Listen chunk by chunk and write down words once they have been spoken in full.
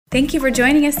Thank you for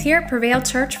joining us here at Prevail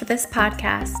Church for this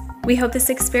podcast. We hope this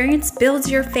experience builds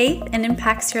your faith and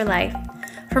impacts your life.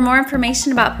 For more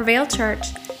information about Prevail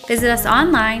Church, visit us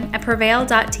online at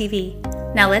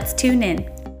prevail.tv. Now let's tune in.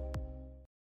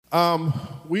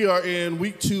 We are in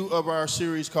week 2 of our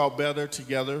series called Better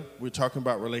Together. We're talking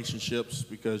about relationships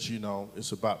because, you know,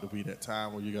 it's about to be that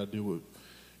time where you got to deal with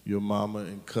your mama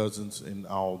and cousins and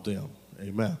all them.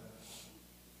 Amen.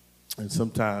 And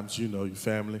sometimes, you know, your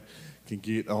family can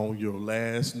get on your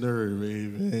last nerve.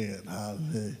 Amen.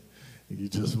 Amen. And you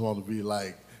just want to be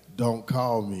like, don't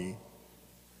call me.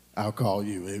 I'll call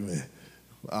you.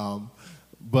 Amen.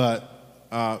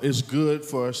 But it's good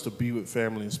for us to be with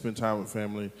family and spend time with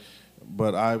family.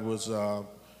 But I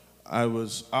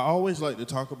always like to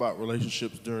talk about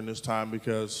relationships during this time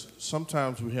because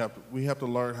sometimes we have to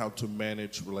learn how to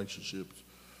manage relationships.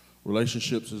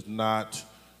 Relationships is not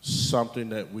something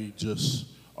that we just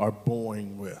are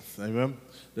born with. Amen.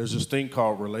 There's this thing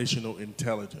called relational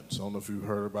intelligence. I don't know if you've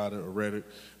heard about it or read it.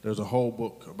 There's a whole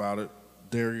book about it.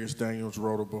 Darius Daniels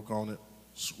wrote a book on it.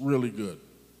 It's really good.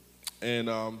 And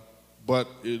but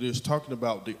it is talking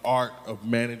about the art of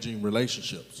managing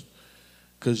relationships.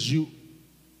 Because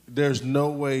there's no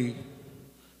way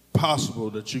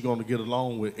possible that you're going to get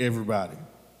along with everybody.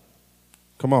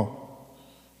 Come on.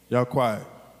 Y'all quiet.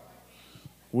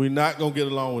 We're not going to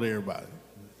get along with everybody.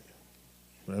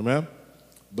 Amen?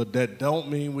 But that don't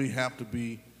mean we have to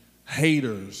be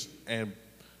haters and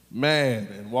mad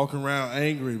and walking around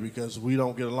angry because we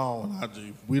don't get along. If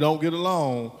we don't get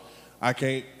along,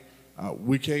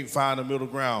 we can't find a middle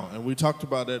ground. And we talked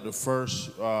about that the first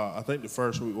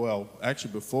week, well,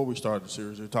 actually before we started the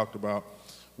series, we talked about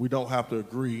we don't have to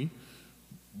agree,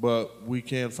 but we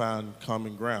can find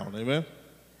common ground. Amen?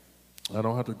 I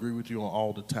don't have to agree with you on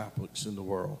all the topics in the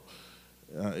world.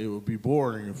 It would be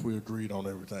boring if we agreed on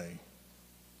everything.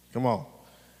 Come on.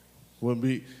 Wouldn't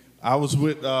be. I was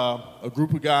with a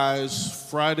group of guys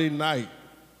Friday night.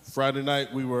 Friday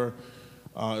night we were,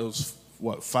 it was,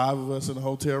 5 of us in the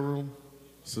hotel room?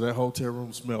 So that hotel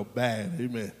room smelled bad,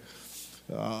 amen.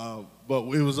 But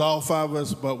it was all 5 of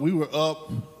us, but we were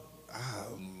up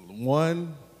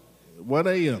 1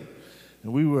 a.m.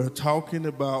 And we were talking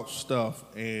about stuff,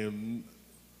 and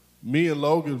me and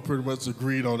Logan pretty much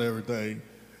agreed on everything.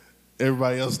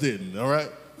 Everybody else didn't, all right?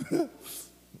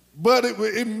 But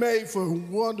it made for a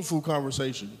wonderful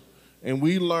conversation. And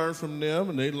we learned from them,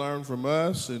 and they learned from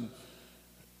us, and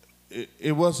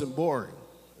it wasn't boring.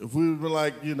 If we would be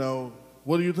like, you know,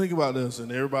 what do you think about this?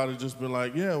 And everybody just been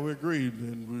like, yeah, we agreed,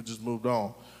 and we just moved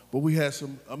on. But we had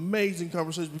some amazing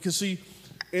conversations because, see,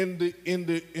 in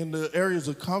the areas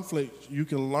of conflict, you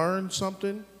can learn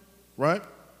something, right?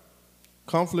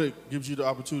 Conflict gives you the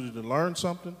opportunity to learn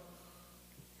something,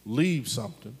 leave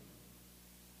something.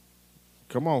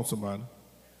 Come on, somebody,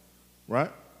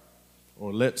 right?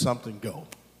 Or let something go.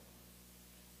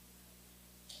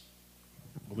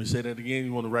 Let me say that again.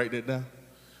 You want to write that down?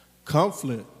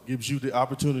 Conflict gives you the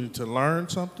opportunity to learn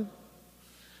something,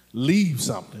 leave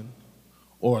something,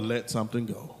 or let something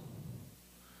go.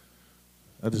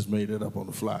 I just made that up on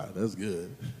the fly. That's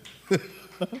good.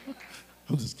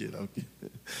 I'm just kidding.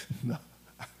 No.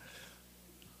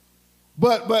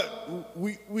 But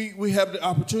we have the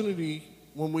opportunity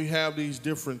when we have these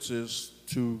differences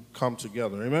to come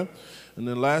together. Amen? And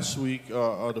then last week,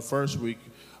 or the first week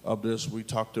of this, we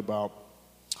talked about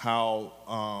how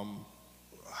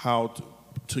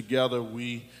together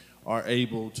we are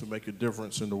able to make a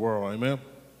difference in the world. Amen?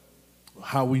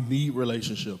 How we need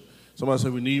relationship. Somebody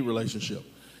said we need relationship.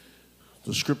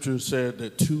 The scripture said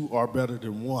that 2 are better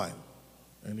than 1.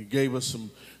 And he gave us some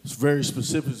very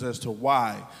specifics as to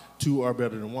why 2 are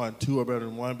better than 1. 2 are better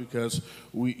than 1 because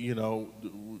we're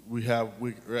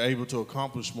able to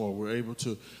accomplish more. We're able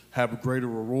to have greater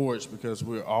rewards because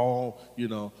we're all,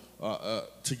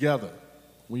 together.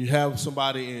 When you have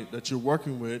somebody that you're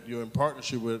working with, you're in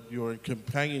partnership with, you're in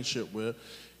companionship with,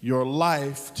 your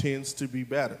life tends to be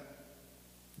better.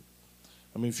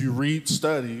 I mean, if you read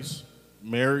studies,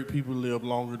 married people live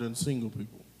longer than single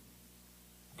people.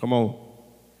 Come on.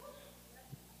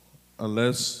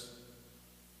 Unless,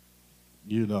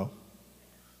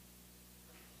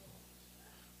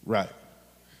 right.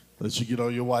 Unless you get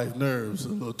on your wife's nerves a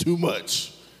little too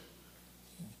much.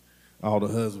 All the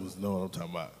husbands know what I'm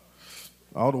talking about.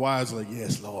 All the wives are like,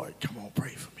 yes, Lord, come on,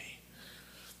 pray for me.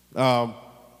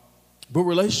 But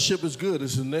relationship is good.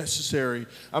 It's necessary.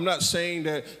 I'm not saying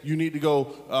that you need to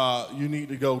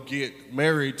go get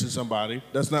married to somebody.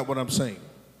 That's not what I'm saying.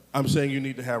 I'm saying you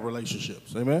need to have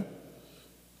relationships. Amen?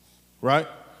 Right?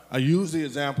 I use the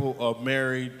example of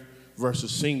married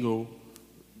versus single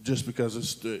just because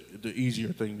it's the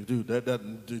easier thing to do. That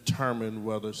doesn't determine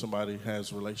whether somebody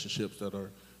has relationships that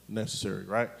are necessary,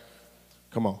 right?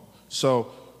 Come on.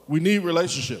 So we need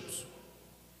relationships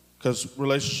because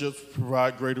relationships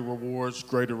provide greater rewards,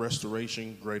 greater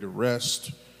restoration, greater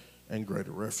rest, and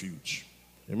greater refuge.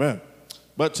 Amen.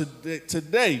 But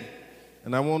today,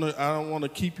 and I don't want to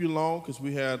keep you long because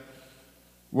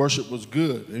worship was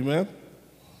good. Amen.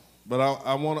 But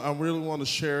I really want to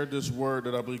share this word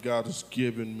that I believe God has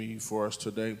given me for us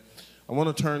today. I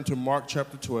want to turn to Mark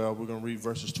chapter 12. We're going to read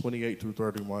verses 28 through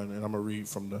 31, and I'm going to read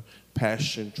from the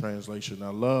Passion Translation.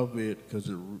 I love it because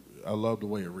I love the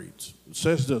way it reads. It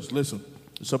says this, listen,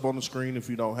 it's up on the screen if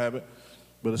you don't have it,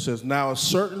 but it says, "Now a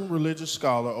certain religious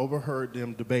scholar overheard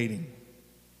them debating.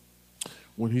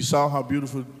 When he saw how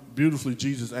beautifully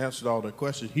Jesus answered all their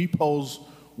questions, he posed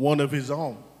one of his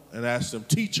own and asked him,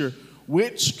 'Teacher,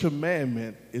 which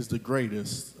commandment is the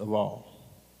greatest of all?'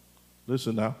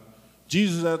 Listen now.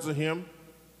 Jesus answered him,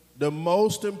 'The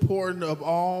most important of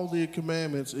all the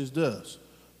commandments is this: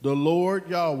 the Lord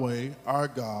Yahweh, our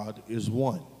God, is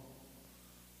one.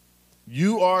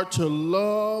 You are to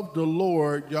love the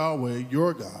Lord Yahweh,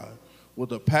 your God,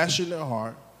 with a passionate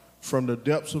heart, from the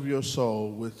depths of your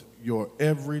soul, with your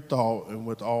every thought, and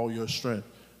with all your strength.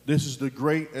 This is the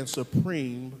great and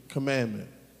supreme commandment.'"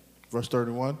 Verse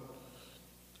 31.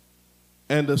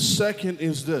 "And the second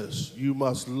is this: you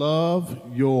must love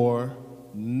your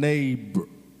neighbor."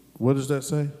 What does that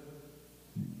say?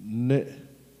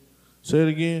 Say it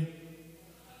again.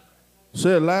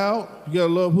 Say it loud. You got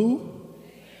to love who?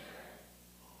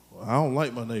 I don't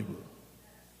like my neighbor.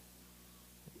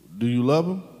 Do you love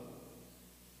him?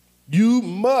 You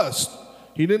must.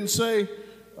 He didn't say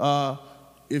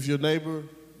if your neighbor,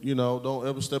 don't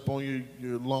ever step on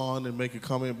your lawn and make a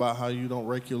comment about how you don't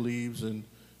rake your leaves and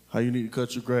how you need to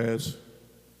cut your grass.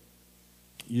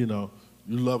 You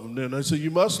love them then. So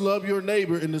you must love your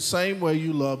neighbor in the same way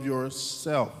you love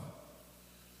yourself.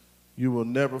 You will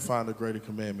never find a greater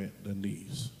commandment than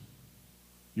these.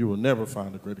 You will never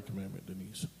find a greater commandment than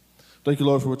these. Thank you,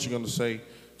 Lord, for what you're going to say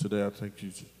today. I thank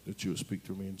you that you would speak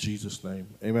through me in Jesus' name.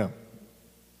 Amen.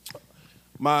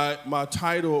 My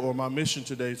title or my mission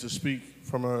today is to speak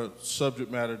from a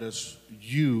subject matter that's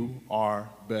you are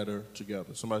better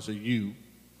together. Somebody say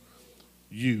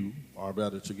you are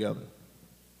better together.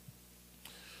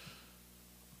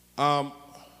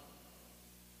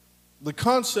 The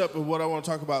concept of what I want to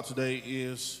talk about today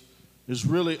is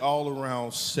really all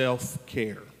around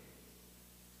self-care.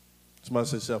 Somebody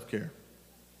say self-care.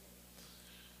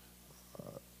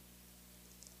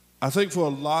 I think a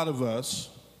lot of us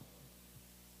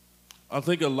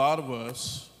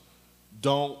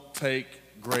don't take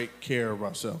great care of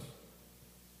ourselves.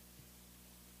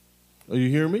 Are you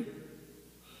hearing me?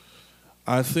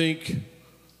 I think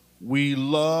we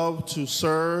love to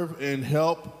serve and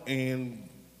help and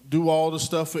do all the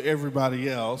stuff for everybody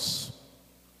else,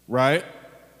 right?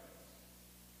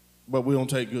 But we don't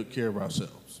take good care of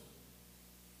ourselves.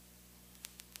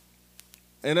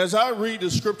 And as I read the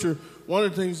scripture, one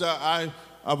of the things that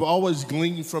I've always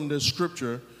gleaned from this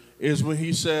scripture is when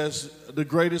he says the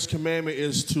greatest commandment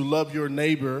is to love your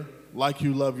neighbor like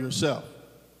you love yourself.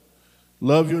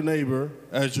 Love your neighbor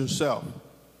as yourself.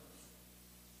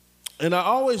 And I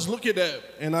always look at that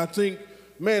and I think,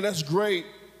 man, that's great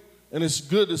and it's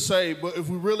good to say, but if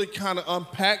we really kind of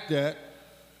unpack that,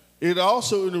 it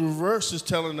also in the reverse is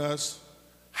telling us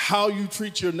how you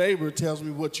treat your neighbor tells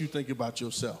me what you think about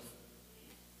yourself.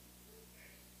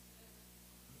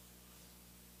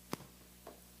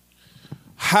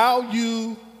 How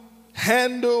you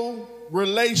handle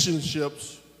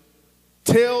relationships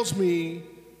tells me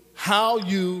how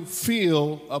you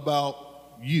feel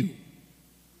about you.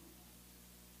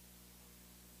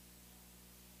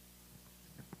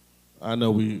 I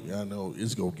know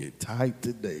it's going to get tight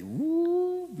today.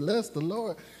 Woo, bless the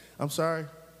Lord. I'm sorry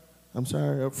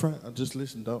up front. I'm just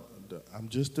listening. I'm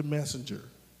just a messenger.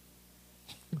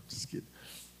 I'm just kidding.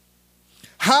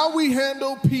 How we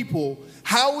handle people,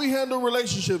 how we handle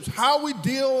relationships, how we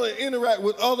deal and interact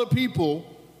with other people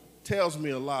tells me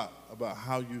a lot about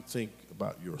how you think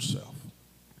about yourself.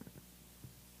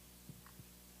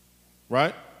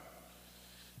 Right?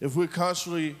 If we're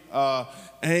constantly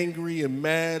angry and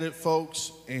mad at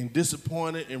folks and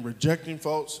disappointed and rejecting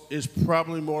folks, it's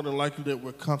probably more than likely that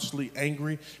we're constantly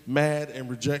angry, mad, and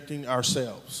rejecting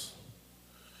ourselves.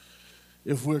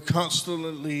 If we're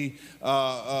constantly,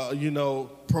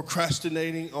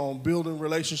 procrastinating on building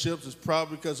relationships, it's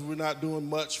probably because we're not doing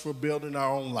much for building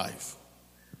our own life.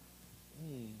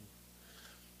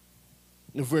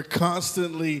 if we're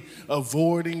constantly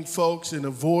avoiding folks and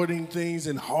avoiding things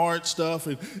and hard stuff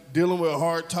and dealing with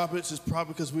hard topics, it's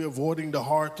probably because we're avoiding the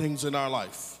hard things in our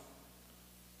life.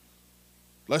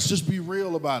 Let's just be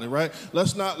real about it, right?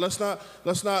 Let's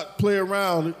not play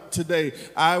around today.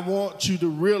 I want you to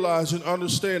realize and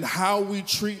understand how we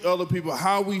treat other people,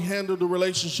 how we handle the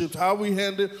relationships, how we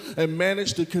handle and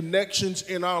manage the connections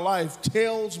in our life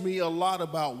tells me a lot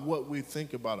about what we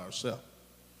think about ourselves.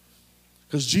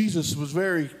 Because Jesus was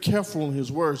very careful in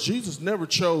his words. Jesus never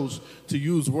chose to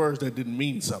use words that didn't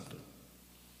mean something.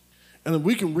 And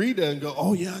we can read that and go,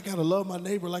 oh, yeah, I got to love my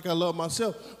neighbor like I love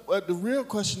myself. But the real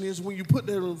question is, when you put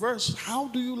that in verse, how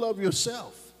do you love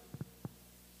yourself?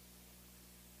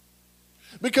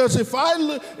 Because if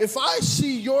I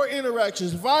see your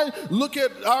interactions, if I look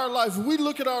at our life, if we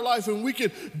look at our life and we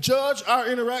can judge our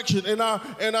interaction and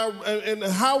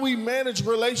how we manage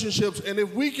relationships, and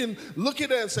if we can look at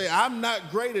that and say, I'm not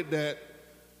great at that,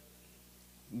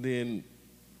 then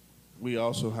we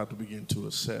also have to begin to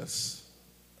assess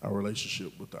our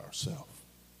relationship with ourselves.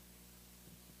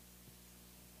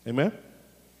 Amen?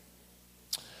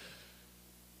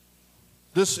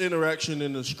 This interaction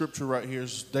in the scripture right here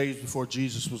is days before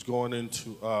Jesus was going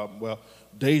into,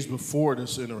 days before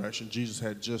this interaction, Jesus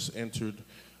had just entered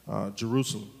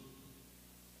Jerusalem.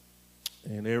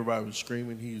 And everybody was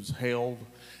screaming. He was hailed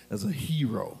as a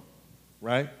hero,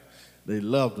 right? They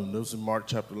loved him. That was in Mark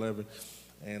chapter 11.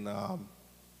 And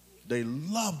they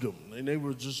loved him. And they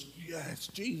were just, yeah, it's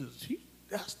Jesus.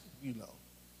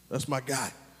 That's my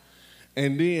guy.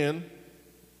 And then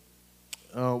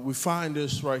we find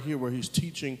this right here where he's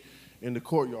teaching in the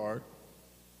courtyard.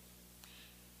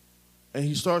 And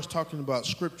he starts talking about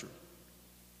scripture.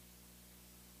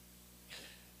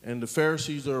 And the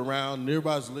Pharisees are around, and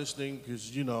everybody's listening because,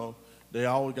 they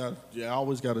always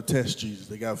got to test Jesus.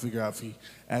 They got to figure out if he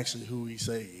actually who he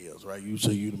say he is, right? You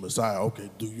say you the Messiah. Okay,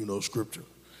 do you know scripture?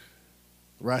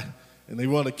 Right? And they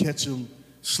want to catch him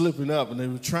slipping up, and they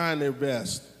were trying their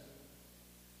best.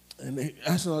 And they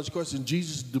asked another question.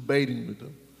 Jesus is debating with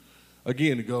them.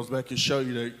 Again, it goes back to show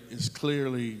you that it's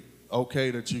clearly okay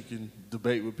that you can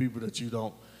debate with people that you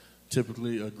don't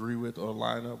typically agree with or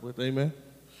line up with. Amen?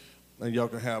 And y'all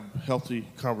can have healthy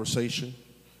conversation.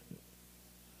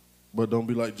 But don't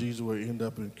be like Jesus where you end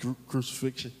up in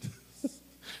crucifixion.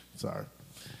 Sorry.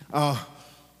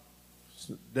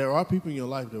 There are people in your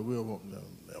life that will want,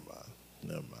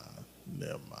 never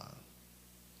mind.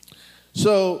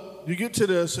 So you get to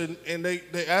this, and they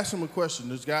ask him a question.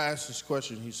 This guy asks this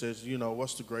question. He says,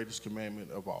 what's the greatest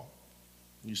commandment of all?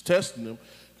 He's testing them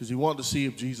because he wanted to see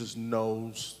if Jesus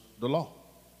knows the law.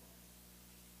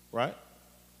 Right?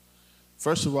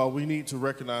 First of all, we need to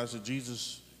recognize that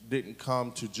Jesus didn't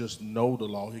come to just know the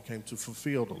law. He came to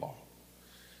fulfill the law.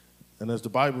 And as the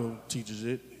Bible teaches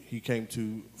it, he came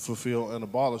to fulfill and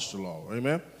abolish the law.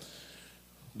 Amen?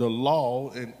 The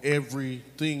law and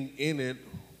everything in it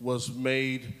was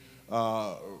made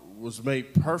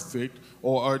perfect,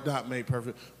 or not made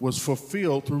perfect, was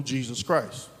fulfilled through Jesus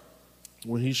Christ.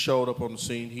 When he showed up on the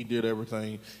scene, he did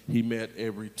everything. He met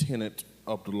every tenet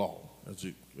of the law, as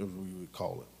we would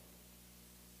call it.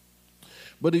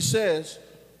 But he says,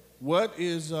 what's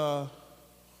the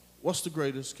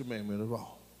greatest commandment of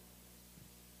all?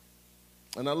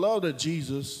 And I love that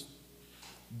Jesus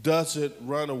doesn't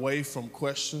run away from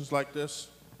questions like this.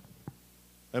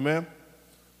 Amen?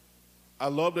 I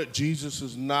love that Jesus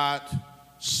is not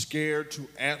scared to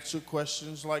answer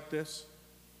questions like this.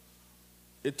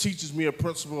 It teaches me a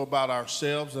principle about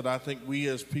ourselves that I think we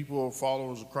as people or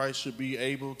followers of Christ should be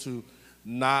able to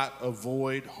not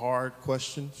avoid hard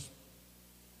questions.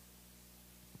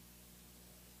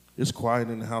 It's quiet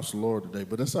in the house of the Lord today,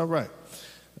 but that's all right.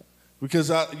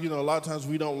 Because, a lot of times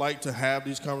we don't like to have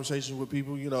these conversations with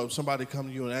people. If somebody come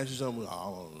to you and ask you something,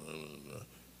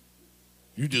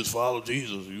 you just follow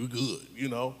Jesus, you good,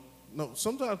 No,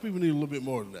 sometimes people need a little bit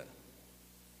more than that.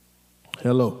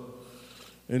 Hello.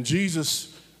 And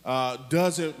Jesus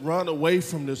doesn't run away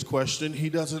from this question. He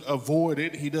doesn't avoid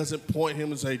it. He doesn't point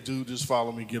him and say, dude, just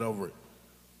follow me, get over it.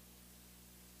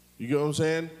 You get what I'm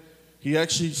saying? He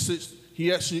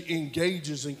actually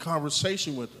engages in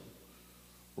conversation with them.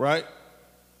 Right?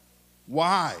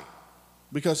 Why?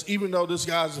 Because even though this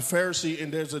guy's a Pharisee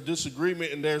and there's a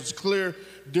disagreement and there's clear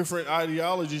different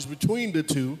ideologies between the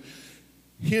two,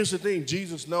 here's the thing.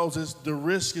 Jesus knows is the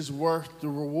risk is worth the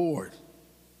reward.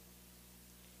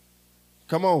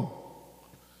 Come on.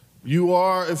 You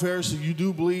are a Pharisee. You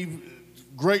do believe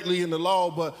greatly in the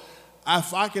law, but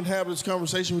if I can have this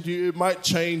conversation with you, it might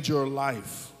change your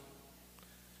life.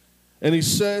 And he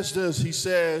says this. He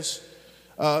says,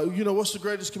 what's the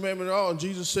greatest commandment of all? And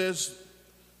Jesus says,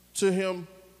 to him,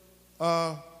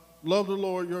 love the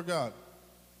Lord your God.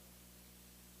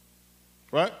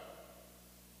 Right?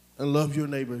 And love your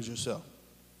neighbor as yourself.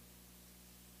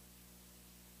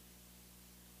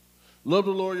 Love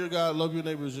the Lord your God, love your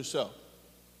neighbor as yourself.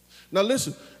 Now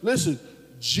listen,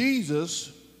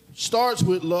 Jesus starts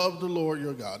with love the Lord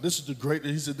your God. He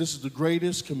said this is the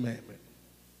greatest commandment.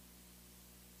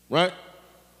 Right?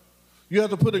 You have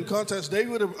to put in context, they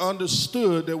would have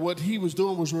understood that what he was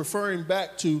doing was referring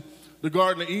back to the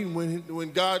Garden of Eden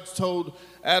when God told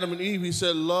Adam and Eve, he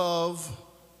said, love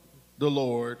the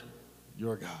Lord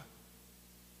your God.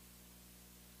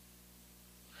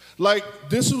 Like,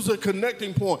 this was a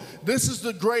connecting point. This is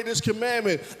the greatest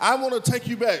commandment. I want to take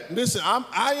you back. Listen,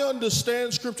 I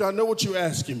understand Scripture. I know what you're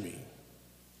asking me.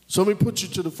 So let me put you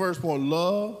to the first point.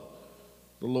 Love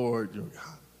the Lord your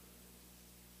God.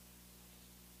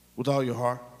 With all your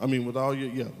heart. With all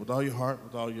your heart,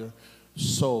 with all your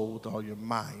soul, with all your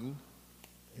mind,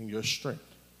 and your strength.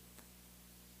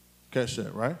 Catch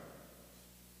that, right?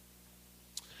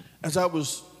 As I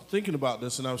was thinking about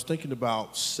this, and I was thinking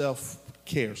about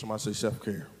self-care, somebody say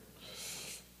self-care.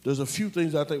 There's a few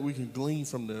things I think we can glean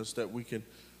from this that we can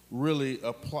really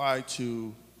apply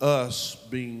to us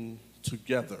being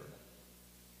together.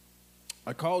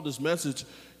 I call this message,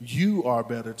 You Are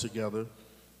Better Together,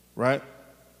 right?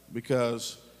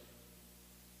 Because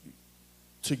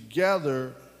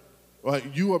together,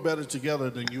 you are better together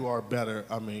than you are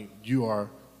you are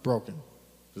broken.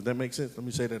 Does that make sense? Let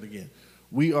me say that again.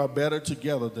 We are better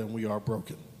together than we are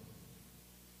broken.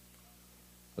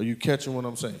 Are you catching what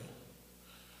I'm saying?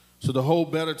 So the whole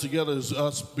better together is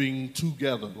us being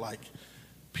together, like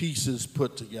pieces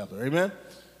put together. Amen?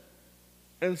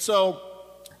 And so,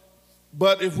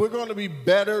 but if we're going to be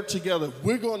better together, if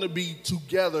we're going to be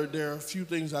together, there are a few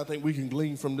things I think we can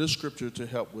glean from this scripture to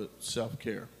help with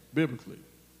self-care, biblically.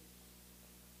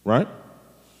 Right?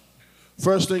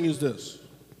 First thing is this.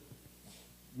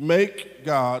 Make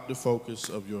God the focus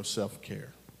of your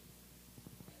self-care.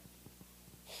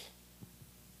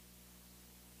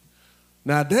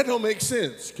 Now, that don't make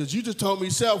sense because you just told me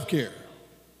self-care.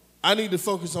 I need to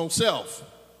focus on self.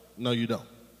 No, you don't.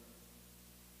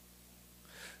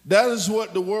 That is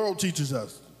what the world teaches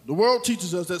us. The world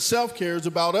teaches us that self-care is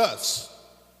about us.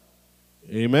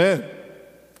 Amen.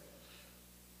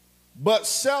 But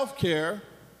self-care,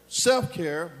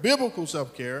 biblical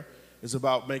self-care, is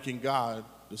about making God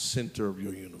the center of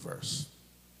your universe.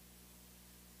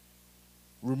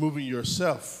 Removing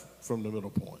yourself from the middle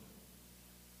point.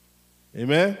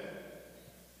 Amen?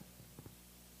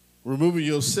 Removing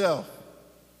yourself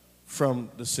from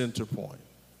the center point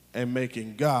and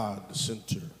making God the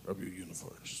center of your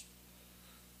universe.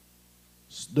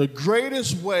 The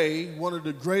greatest way, one of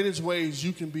the greatest ways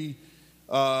you can be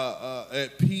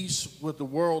at peace with the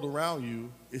world around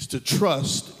you is to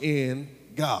trust in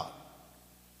God.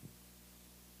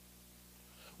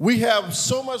 We have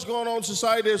so much going on in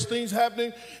society. There's things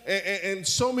happening and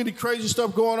so many crazy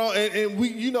stuff going on. And we,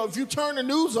 if you turn the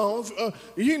news on,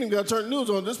 you ain't even got to turn the news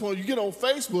on at this point. You get on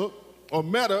Facebook or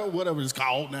Meta, whatever it's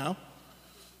called now,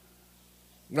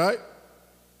 right?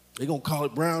 They're going to call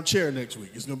it brown chair next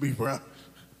week. It's going to be brown.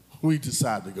 We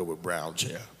decided to go with brown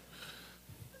chair.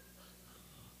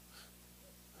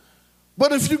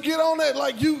 But if you get on that,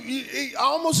 like you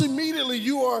almost immediately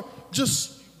you are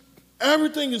just,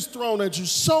 everything is thrown at you.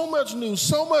 So much news,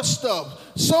 so much stuff,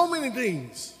 so many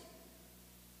things.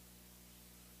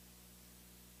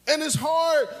 And it's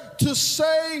hard to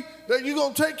say that you're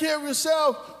going to take care of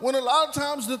yourself when a lot of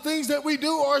times the things that we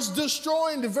do are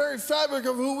destroying the very fabric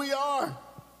of who we are.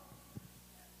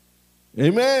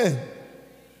 Amen.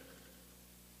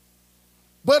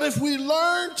 But if we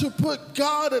learn to put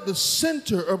God at the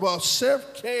center of our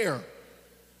self-care,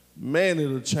 man,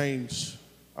 it'll change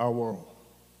our world.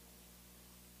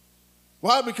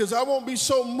 Why? Because I won't be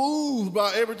so moved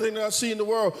by everything that I see in the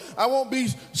world. I won't be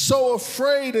so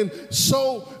afraid and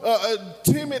so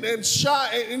timid and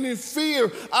shy and in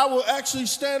fear. I will actually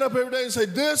stand up every day and say,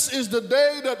 this is the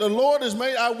day that the Lord has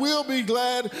made. I will be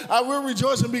glad. I will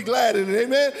rejoice and be glad in it.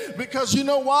 Amen? Because you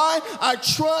know why? I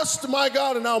trust my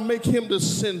God and I'll make him the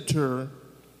center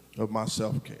of my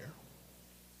self-care.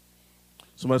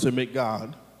 Somebody say, make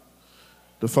God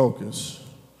the focus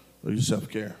of your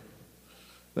self-care.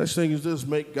 Next thing is this,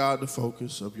 make God the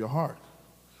focus of your heart.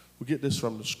 We get this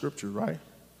from the scripture, right?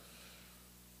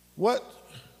 What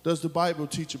does the Bible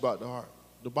teach about the heart?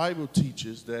 The Bible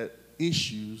teaches that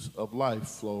issues of life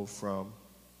flow from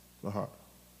the heart.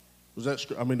 That's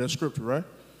scripture, right?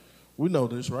 We know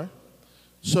this, right?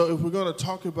 So if we're going to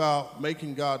talk about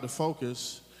making God the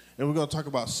focus, and we're going to talk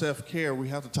about self-care, we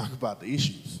have to talk about the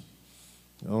issues.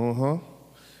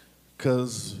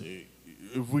 Because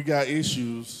if we got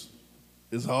issues,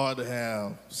 it's hard to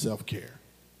have self-care.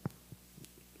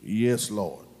 Yes,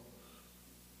 Lord.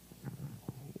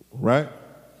 Right?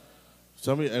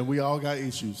 And we all got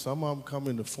issues. Some of them come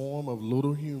in the form of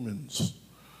little humans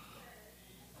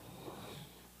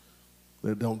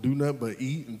that don't do nothing but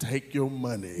eat and take your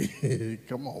money.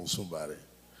 Come on, somebody.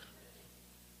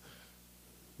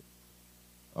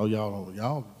 Oh,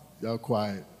 y'all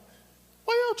quiet.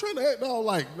 Why y'all trying to act all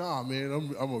like, nah,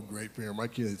 man, I'm a great parent. My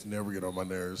kids never get on my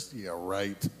nerves. Yeah,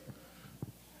 right.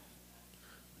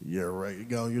 Yeah, right. You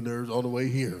got on your nerves all the way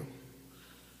here.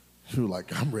 You're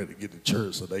like, I'm ready to get to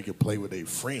church so they can play with their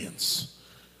friends.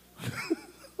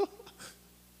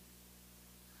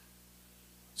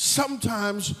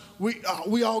 Sometimes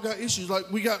we all got issues.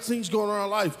 Like, we got things going on in our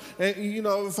life. And, you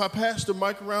know, if I pass the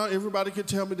mic around, everybody can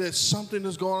tell me that something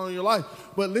is going on in your life.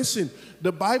 But listen,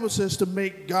 the Bible says to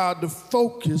make God the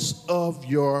focus of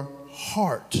your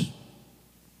heart.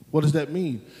 What does that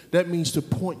mean? That means to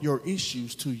point your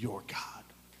issues to your God.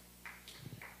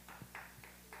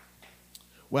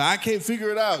 Well, I can't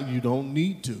figure it out. You don't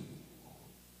need to.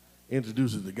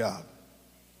 Introduce it to God.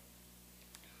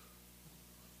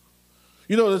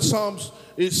 You know, the Psalms,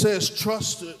 it says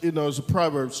trust, it's a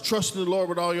Proverbs, trust in the Lord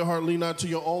with all your heart, lean not to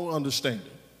your own understanding.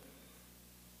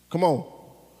 Come on.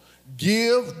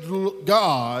 Give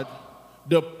God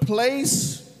the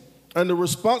place and the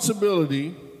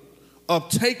responsibility of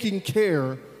taking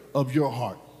care of your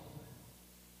heart.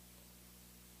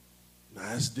 Now,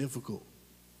 that's difficult.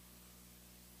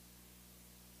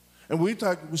 And we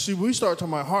start talking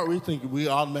about heart, we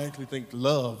automatically think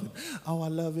love. And, oh, I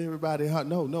love everybody.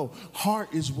 No.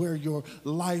 Heart is where your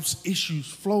life's issues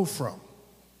flow from.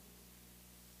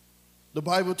 The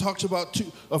Bible talks about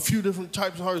a few different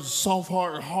types of hearts: soft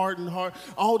heart, a hardened heart,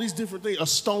 all these different things, a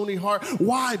stony heart.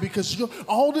 Why? Because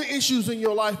all the issues in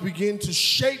your life begin to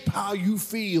shape how you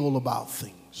feel about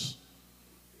things.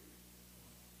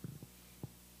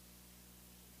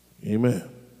 Amen.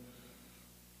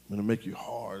 It'll make you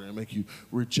hard, it'll make you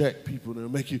reject people,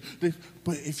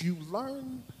 but if you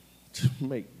learn to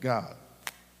make God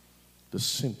the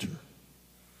center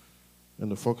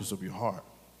and the focus of your heart,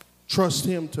 trust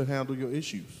Him to handle your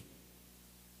issues.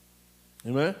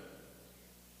 Amen?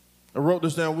 I wrote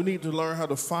this down. We need to learn how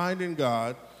to find in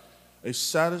God a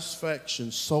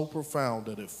satisfaction so profound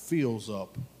that it fills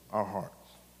up our heart.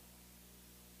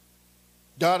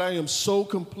 God, I am so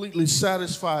completely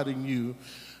satisfied in you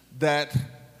that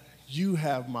you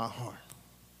have my heart.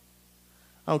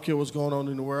 I don't care what's going on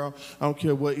in the world. I don't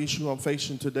care what issue I'm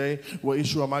facing today, what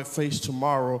issue I might face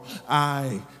tomorrow.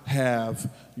 I have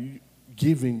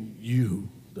given you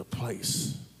the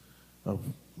place of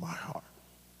my heart.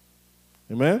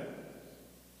 Amen?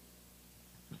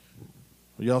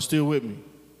 Are y'all still with me?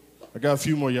 I got a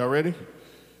few more. Y'all ready?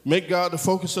 Make God the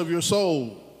focus of your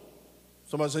soul.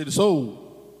 Somebody say the soul.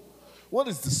 What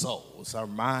is the soul? It's our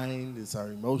mind, it's our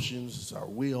emotions, it's our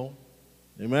will.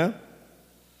 Amen?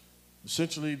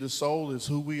 Essentially, the soul is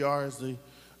who we are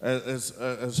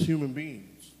as human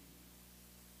beings.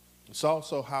 It's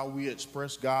also how we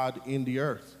express God in the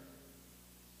earth.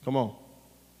 Come on.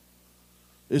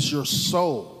 It's your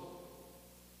soul.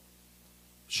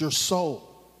 It's your soul.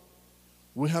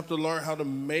 We have to learn how to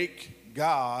make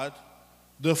God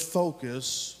the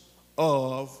focus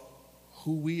of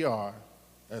who we are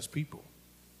as people.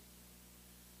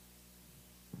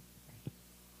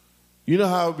 You know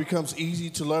how it becomes easy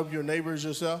to love your neighbor as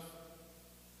yourself?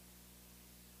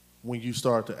 When you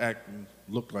start to act and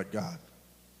look like God.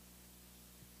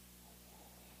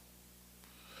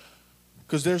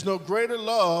 Because there's no greater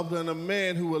love than a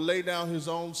man who will lay down his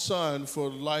own son for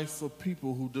the life of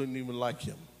people who didn't even like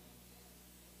him.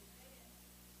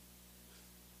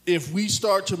 If we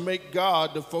start to make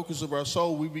God the focus of our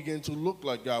soul, we begin to look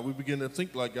like God. We begin to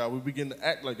think like God. We begin to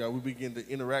act like God. We begin to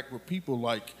interact with people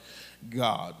like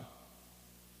God.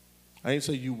 I ain't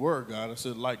say you were God. I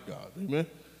said like God. Amen?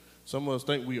 Some of us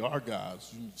think we are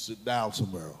gods. You sit down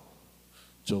somewhere.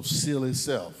 Your silly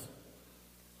self.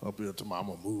 Up here tomorrow, I'm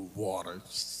going to move water.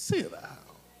 Sit down.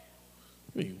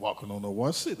 You ain't walking on no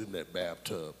water. Sit in that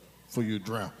bathtub before you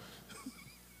drown.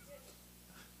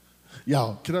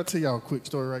 Y'all, can I tell y'all a quick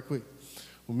story right quick?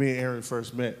 When me and Aaron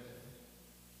first met,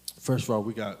 first of all,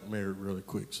 we got married really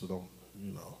quick, so don't,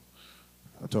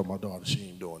 I told my daughter she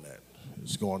ain't doing that.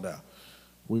 It's going down.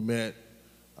 We met,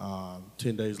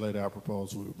 10 days later I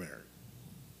proposed, we were married.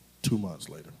 2 months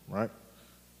later, right?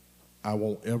 I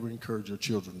won't ever encourage your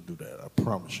children to do that, I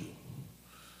promise you.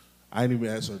 I didn't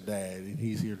even ask her dad, and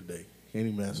he's here today. He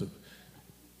didn't even ask her.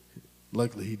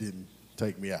 Luckily, he didn't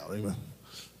take me out,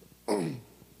 amen.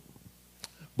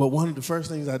 But one of the first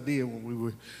things I did when we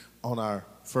were on our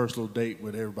first little date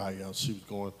with everybody else,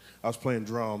 I was playing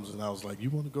drums, and I was like,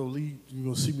 you want to go lead? You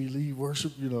going to see me lead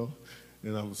worship,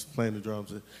 And I was playing the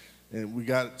drums.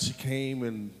 And she came,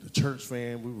 and the church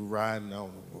van, we were riding, I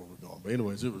don't know where we were going. But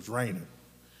anyways, it was raining.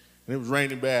 And it was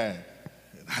raining bad.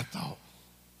 And I thought,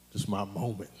 this is my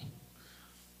moment.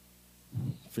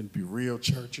 Finna be real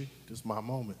churchy. This is my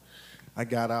moment. I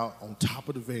got out on top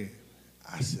of the van.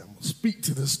 I said, I'm going to speak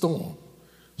to the storm.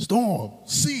 Storm,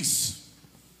 cease.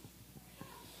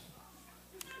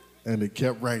 And it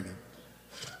kept raining.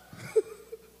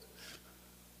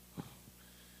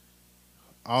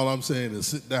 All I'm saying is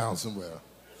sit down somewhere.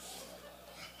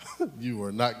 You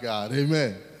are not God.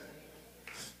 Amen.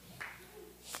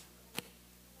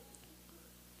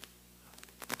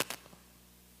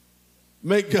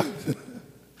 Make God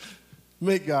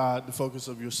the focus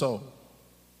of your soul.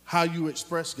 How you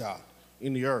express God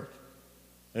in the earth.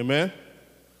 Amen?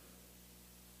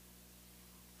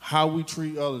 How we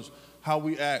treat others, how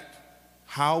we act,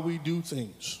 how we do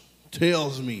things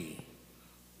tells me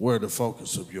where the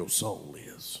focus of your soul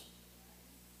is.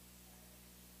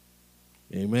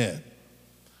 Amen.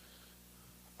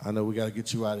 I know we got to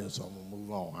get you out of here, so I'm going to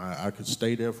move on. I could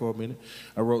stay there for a minute.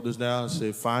 I wrote this down and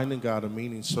said, finding God a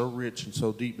meaning so rich and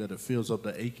so deep that it fills up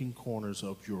the aching corners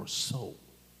of your soul.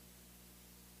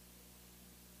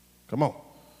 Come on.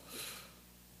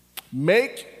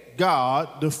 Make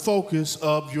God the focus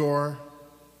of your...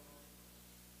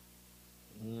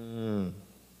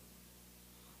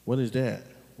 What is that?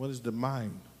 What is the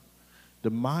mind? The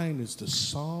mind is the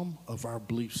sum of our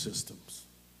belief systems.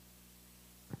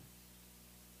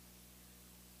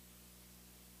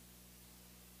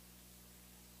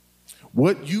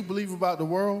 What you believe about the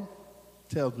world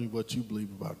tells me what you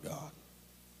believe about God.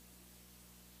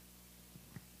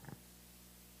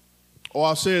 Or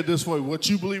I'll say it this way, what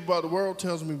you believe about the world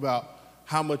tells me about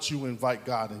how much you invite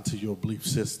God into your belief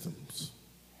systems.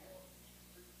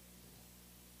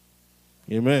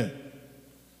 Amen.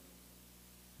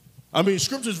 I mean,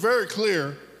 Scripture is very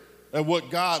clear at what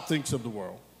God thinks of the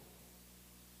world.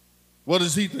 What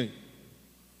does he think?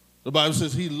 The Bible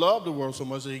says he loved the world so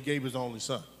much that he gave his only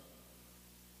son.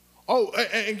 Oh,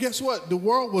 and guess what? The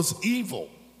world was evil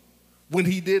when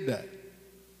he did that.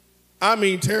 I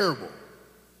mean, terrible.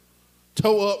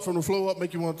 Toe up from the floor up,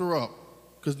 make you want to throw up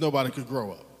because nobody could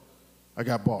grow up. I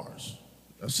got bars.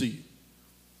 I see you.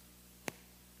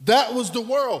 That was the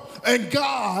world. And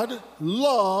God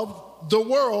loved the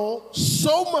world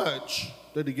so much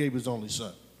that he gave his only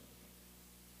son.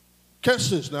 Catch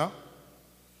this now.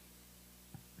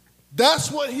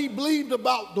 That's what he believed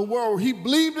about the world. He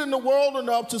believed in the world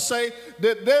enough to say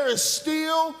that there is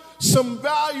still some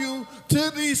value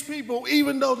to these people,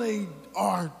 even though they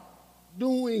are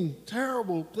doing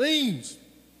terrible things.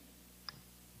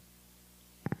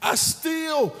 I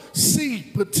still see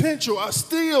potential. I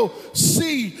still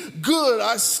see good.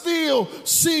 I still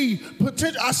see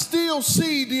potential. I still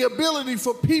see the ability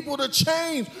for people to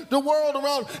change the world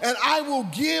around. And I will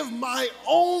give my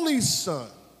only son.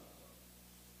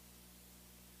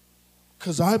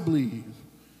 Because I believe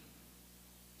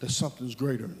that something's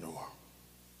greater in the world.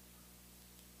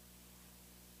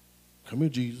 Come here,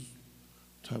 Jesus.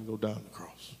 Time to go down the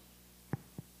cross.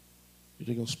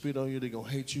 They're going to spit on you. They're going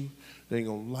to hate you. They ain't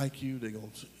going to like you.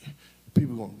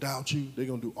 People are going to doubt you. They're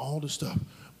going to do all this stuff.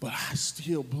 But I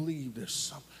still believe there's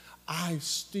something. I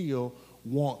still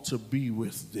want to be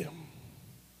with them.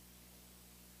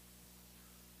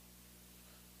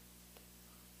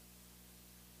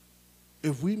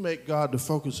 If we make God the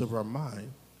focus of our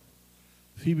mind,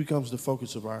 if he becomes the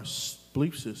focus of our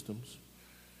belief systems,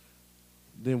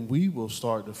 then we will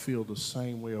start to feel the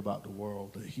same way about the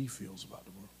world that he feels about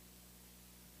the world.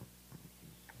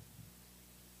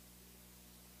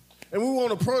 And we want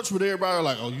to approach with everybody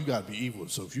like, oh, you got to be evil.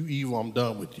 So if you evil, I'm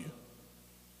done with you.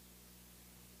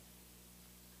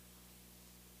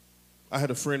 I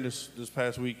had a friend this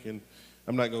past week, and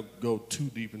I'm not going to go too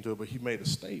deep into it, but he made a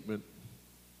statement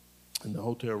in the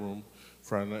hotel room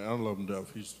Friday night. I love him to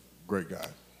death. He's a great guy.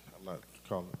 I'm not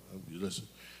calling him. You listen.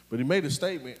 But he made a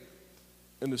statement,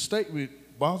 and the statement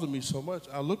bothered me so much.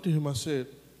 I looked at him, I said,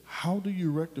 how do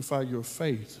you rectify your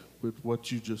faith with what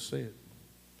you just said?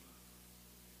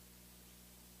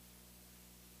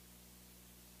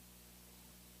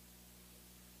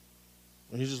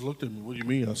 And he just looked at me. What do you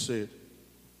mean? I said,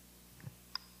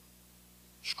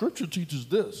 Scripture teaches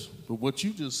this, but what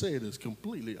you just said is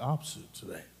completely opposite to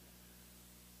that.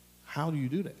 How do you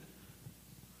do that?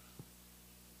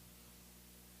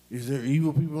 Is there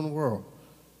evil people in the world?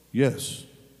 Yes.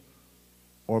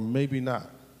 Or maybe not.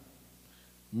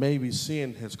 Maybe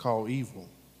sin has called evil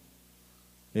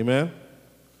Amen?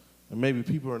 And maybe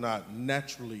people are not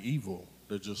naturally evil.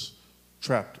 They're just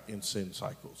trapped in sin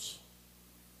cycles.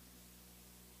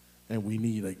 And we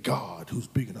need a God who's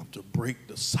big enough to break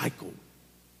the cycle.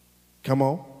 Come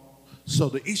on. So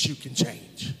the issue can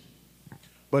change.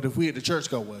 But if we at the church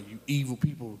go, well, you evil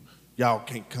people, y'all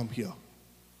can't come here.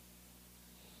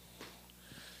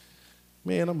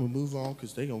 Man, I'm going to move on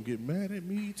because they're going to get mad at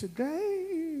me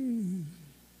today.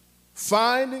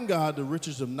 Find in God the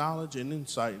riches of knowledge and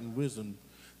insight and wisdom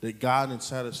that God can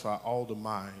satisfy all the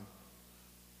mind,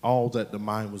 all that the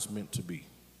mind was meant to be.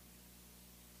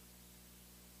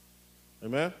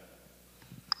 Amen?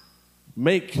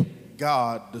 Make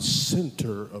God the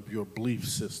center of your belief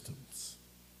systems.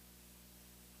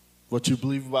 What you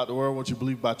believe about the world, what you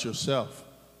believe about yourself,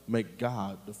 make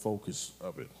God the focus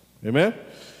of it. Amen?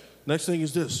 Next thing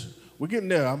is this. We're getting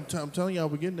there. I'm telling y'all,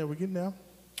 we're getting there. We're getting there.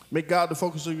 Make God the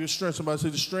focus of your strength. Somebody say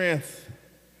the strength.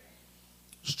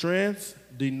 Strength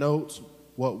denotes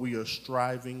what we are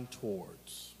striving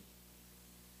towards.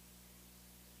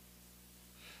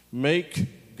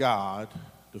 Make God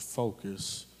the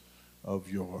focus of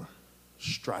your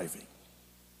striving.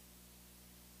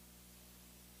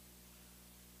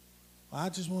 I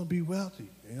just want to be wealthy,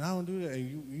 and I don't do that.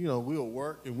 And you know, we'll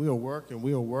work and we'll work and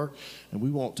we'll work, and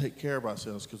we won't take care of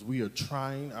ourselves because we are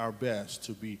trying our best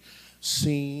to be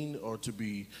seen or to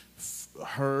be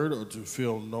heard or to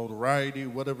feel notoriety,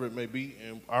 whatever it may be,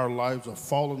 and our lives are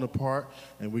falling apart,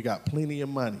 and we got plenty of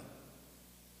money.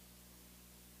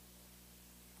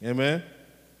 Amen?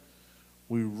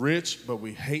 We're rich, but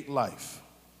we hate life.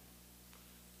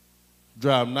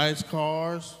 Drive nice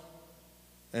cars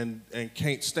and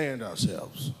can't stand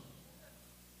ourselves.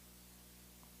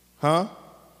 Huh?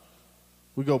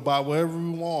 We go buy whatever we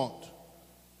want,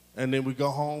 and then we go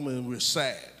home and we're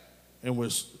sad. And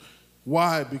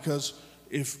why? Because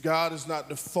if God is not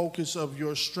the focus of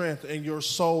your strength and your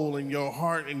soul and your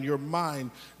heart and your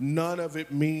mind, none of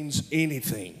it means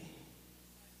anything.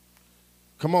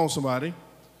 Come on, somebody.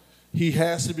 He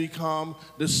has to become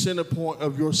the center point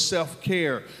of your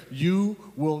self-care. You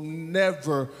will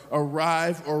never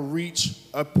arrive or reach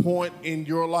a point in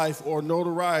your life or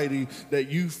notoriety that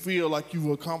you feel like you've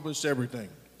accomplished everything.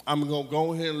 I'm going to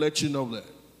go ahead and let you know that.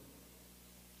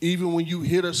 Even when you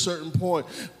hit a certain point,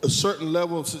 a certain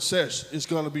level of success, it's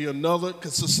going to be another,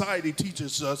 because society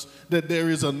teaches us that there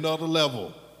is another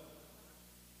level.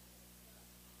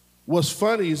 What's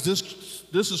funny is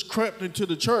this has crept into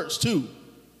the church too.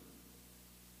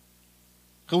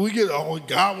 Because we get, oh,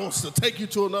 God wants to take you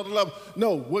to another level.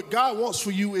 No, what God wants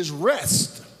for you is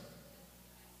rest.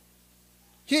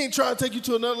 He ain't trying to take you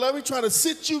to another level. He's trying to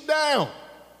sit you down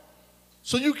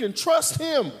so you can trust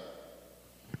him.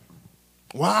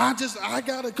 Well, I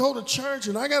got to go to church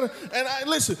and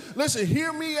listen,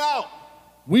 hear me out.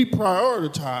 We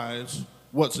prioritize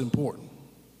what's important.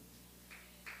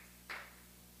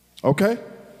 Okay?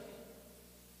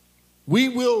 We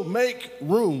will make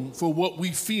room for what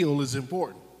we feel is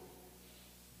important.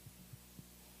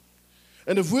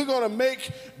 And if we're going to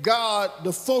make God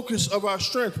the focus of our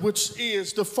strength, which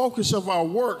is the focus of our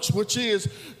works, which is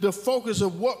the focus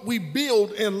of what we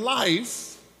build in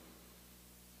life,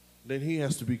 then he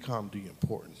has to become the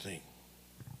important thing.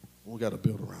 We got to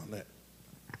build around that.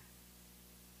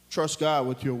 Trust God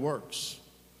with your works.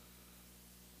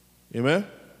 Amen?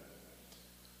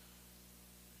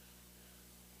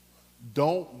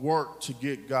 Don't work to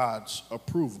get God's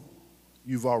approval.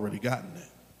 You've already gotten that.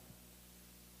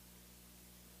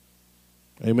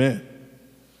 Amen.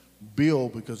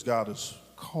 Build because God is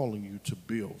calling you to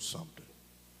build something.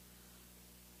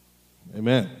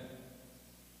 Amen.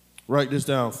 Write this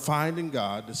down. Find in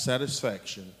God the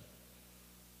satisfaction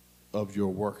of your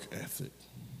work ethic.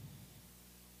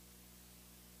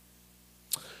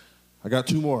 I got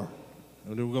two more,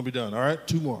 and then we're going to be done. All right?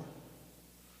 Two more.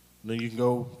 And then you can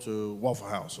go to Waffle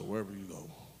House or wherever you go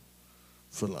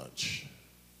for lunch.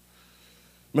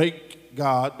 Make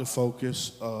God the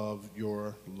focus of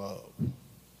your love.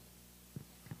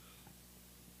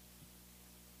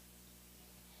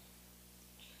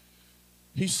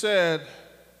 He said,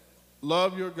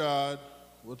 love your God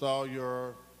with all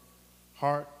your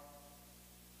heart,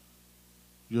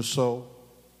 your soul,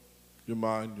 your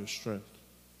mind, your strength.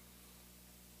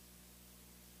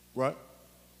 Right?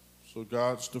 So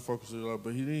God's the focus of your love.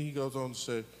 But then he goes on to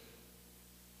say,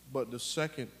 but the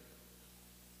second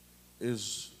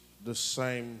is the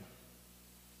same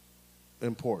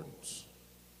importance.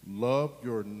 Love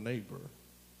your neighbor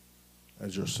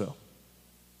as yourself.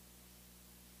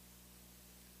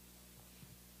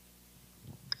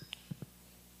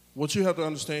 What you have to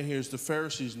understand here is the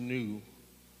Pharisees knew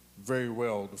very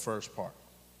well the first part.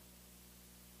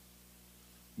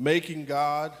 making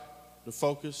God the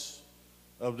focus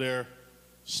of their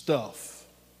stuff,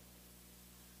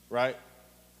 right?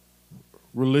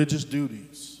 Religious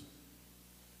duties.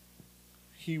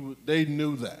 They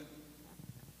knew that.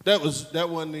 That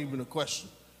wasn't even a question.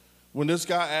 When this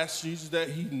guy asked Jesus that,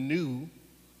 he knew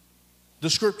the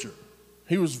scripture.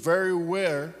 He was very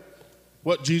aware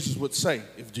what Jesus would say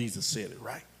if Jesus said it,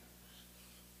 right?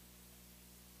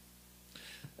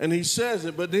 And he says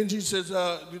it, but then Jesus says,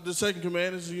 the second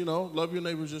command is, love your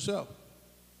neighbors yourself.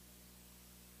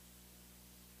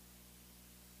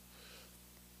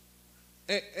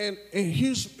 And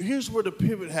here's where the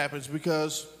pivot happens,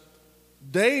 because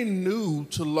they knew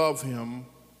to love him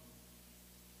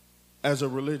as a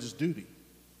religious duty,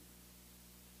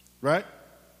 right?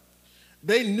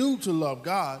 They knew to love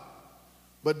God,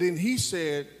 but then he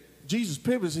said, Jesus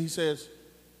pivots, he says,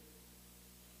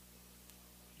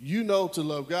 you know to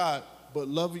love God, but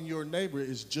loving your neighbor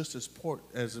is just as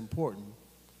important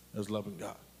as loving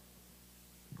God.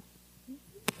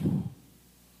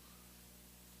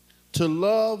 To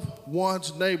love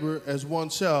one's neighbor as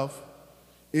oneself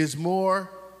is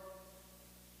more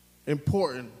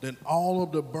important than all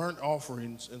of the burnt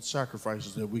offerings and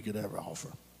sacrifices that we could ever offer.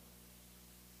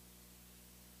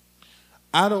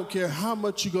 I don't care how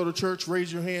much you go to church,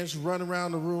 raise your hands, run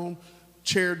around the room,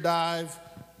 chair dive,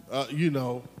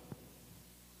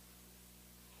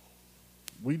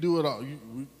 we do it all.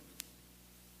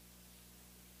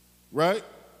 Right?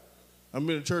 I'm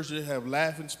in a church that have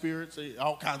laughing spirits,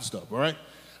 all kinds of stuff, all right?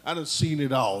 I done seen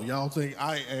it all. Y'all think,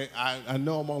 I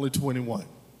know I'm only 21,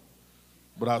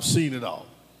 but I've seen it all.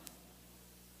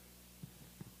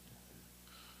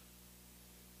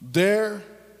 There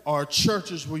are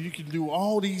churches where you can do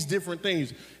all these different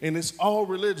things, and it's all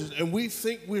religious, and we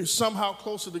think we're somehow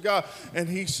closer to God. And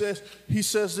he says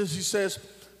this,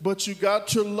 but you got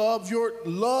to love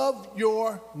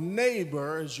your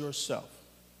neighbor as yourself.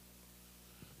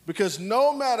 Because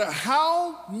no matter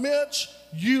how much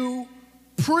you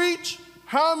preach,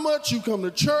 how much you come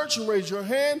to church and raise your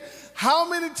hand, how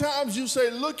many times you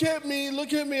say, look at me, none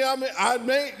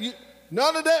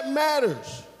of that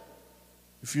matters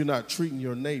if you're not treating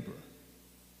your neighbor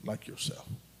like yourself.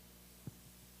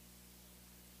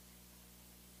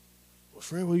 Well,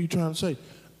 Fred, what are you trying to say?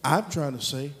 I'm trying to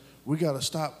say we got to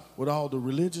stop with all the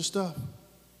religious stuff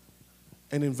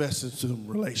and invest into some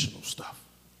relational stuff.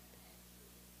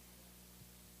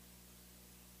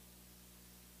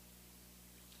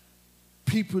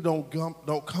 People don't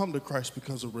come to Christ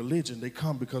because of religion. They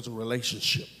come because of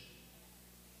relationship.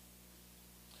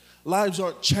 Lives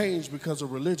aren't changed because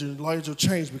of religion. Lives are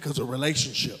changed because of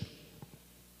relationship.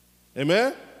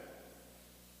 Amen?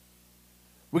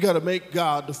 We got to make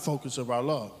God the focus of our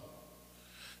love.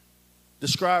 The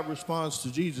scribe responds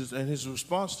to Jesus, and his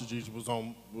response to Jesus was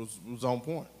on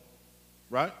point,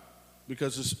 right?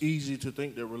 Because it's easy to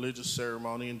think that religious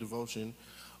ceremony and devotion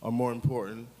are more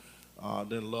important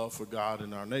than love for God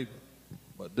and our neighbor.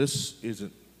 But this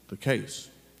isn't the case.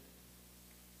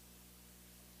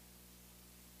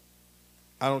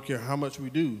 I don't care how much we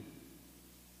do.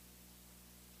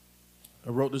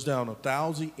 I wrote this down.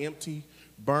 1,000 empty,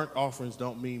 burnt offerings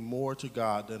don't mean more to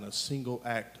God than a single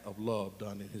act of love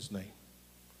done in his name.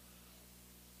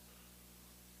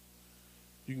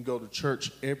 You can go to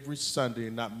church every Sunday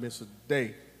and not miss a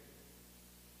day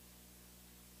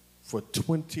for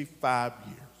 25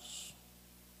 years.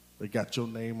 They got your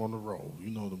name on the roll.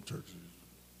 You know them churches.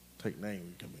 Take name when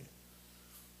you come in.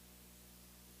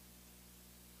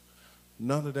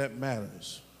 None of that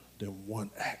matters than one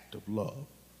act of love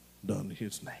done in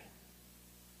his name.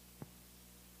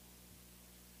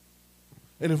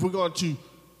 And if we're going to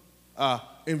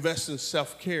invest in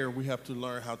self-care, we have to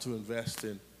learn how to invest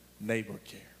in neighbor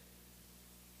care.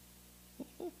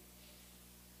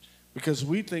 Because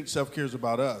we think self-care is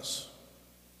about us.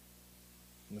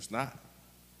 And it's not.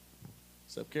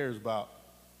 Self-care is about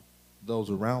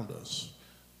those around us.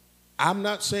 I'm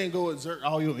not saying go exert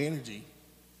all your energy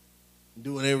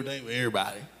doing everything with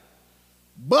everybody.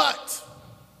 But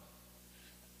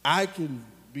I can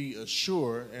be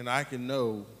assured and I can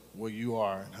know where you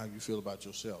are and how you feel about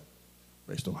yourself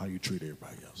based on how you treat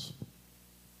everybody else.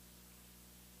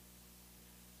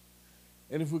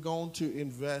 And if we're going to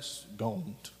invest,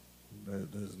 that's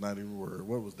not even a word.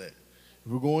 What was that?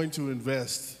 If we're going to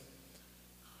invest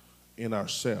in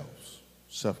ourselves,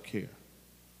 self-care,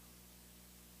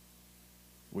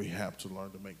 we have to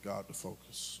learn to make God the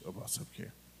focus of our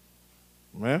self-care.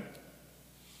 Amen?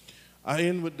 I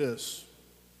end with this.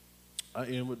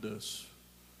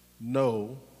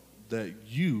 Know that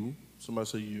you, somebody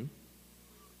say you,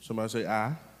 somebody say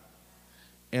I,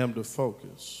 am the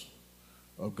focus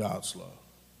of God's love.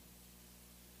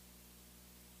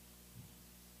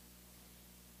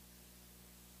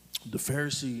 The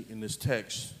Pharisee in this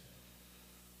text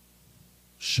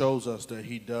shows us that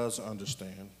he does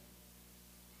understand,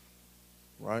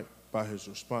 right? By his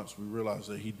response, we realize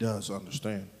that he does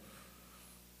understand,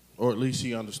 or at least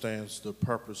he understands the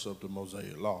purpose of the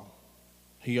Mosaic law.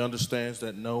 He understands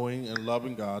that knowing and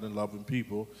loving God and loving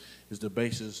people is the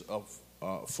basis of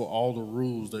for all the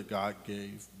rules that God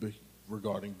gave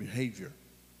regarding behavior,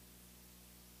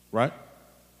 right?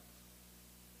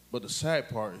 But the sad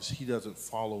part is he doesn't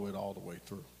follow it all the way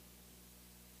through.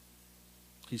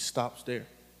 He stops there.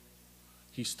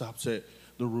 He stops at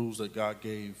the rules that God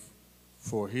gave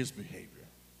for his behavior.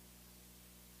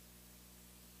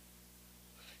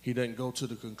 He doesn't go to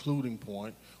the concluding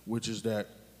point, which is that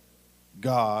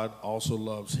God also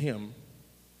loves him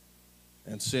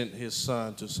and sent his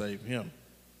son to save him.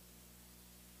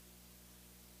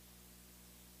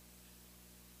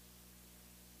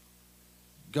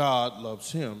 God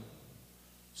loves him,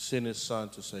 sent his son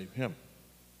to save him.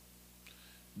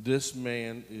 This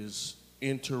man is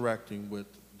interacting with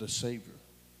the Savior,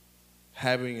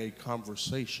 having a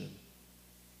conversation,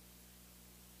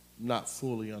 not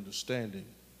fully understanding.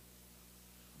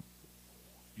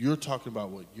 You're talking about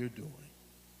what you're doing,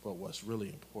 but what's really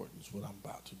important is what I'm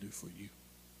about to do for you.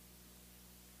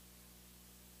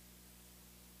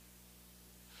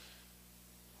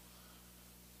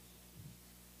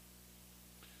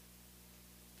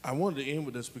 I wanted to end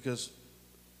with this because,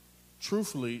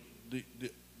 truthfully,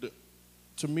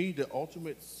 to me, the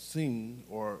ultimate thing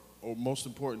or most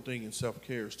important thing in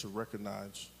self-care is to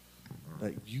recognize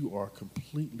that you are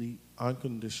completely,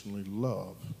 unconditionally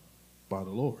loved by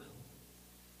the Lord.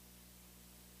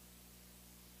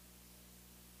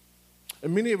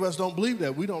 And many of us don't believe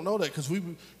that. We don't know that because we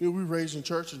raised in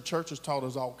church, and church has taught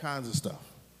us all kinds of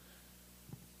stuff.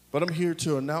 But I'm here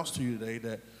to announce to you today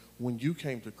that when you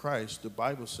came to Christ, the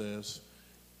Bible says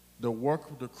the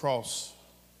work of the cross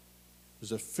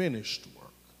is a finished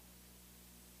work.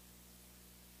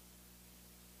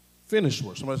 Finished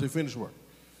work. Somebody say finished work.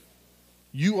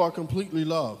 You are completely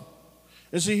loved.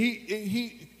 And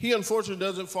see, he unfortunately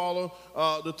doesn't follow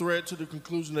the thread to the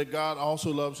conclusion that God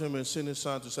also loves him and sent his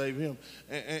son to save him.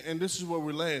 And this is where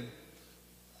we land.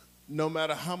 No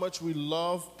matter how much we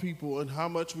love people and how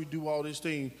much we do all these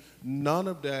things, none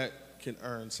of that can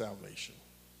earn salvation.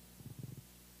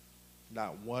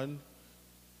 Not one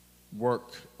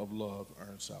work of love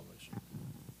earns salvation.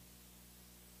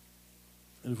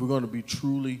 And if we're going to be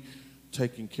truly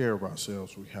taking care of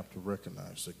ourselves, we have to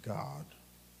recognize that God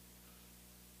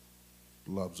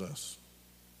loves us.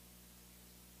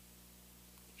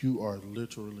 You are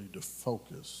literally the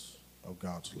focus of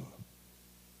God's love.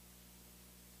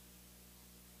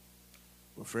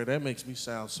 Well, Fred, that makes me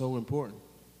sound so important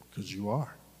because you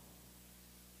are.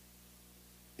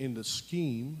 In the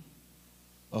scheme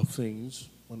of things,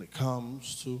 when it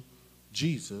comes to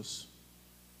Jesus,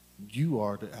 you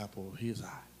are the apple of his eye.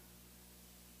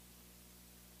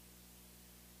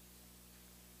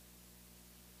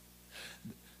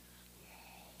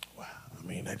 Wow, I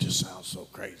mean, that just sounds so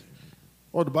crazy.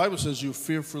 Well, the Bible says you're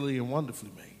fearfully and wonderfully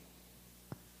made.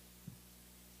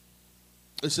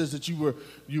 It says that you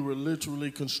were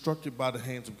literally constructed by the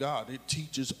hands of God. It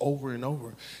teaches over and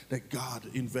over that God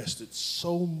invested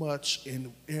so much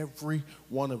in every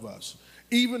one of us,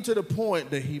 even to the point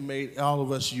that he made all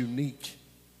of us unique.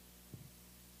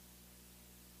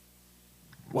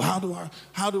 Well,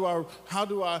 how do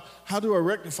I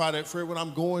rectify that, Fred, when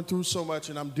I'm going through so much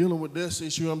and I'm dealing with this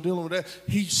issue, I'm dealing with that?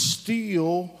 He's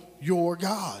still your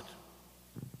God.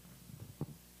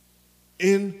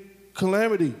 In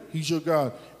calamity, he's your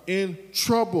God. In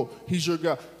trouble, he's your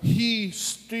God. He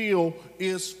still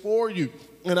is for you.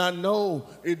 And I know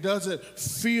it doesn't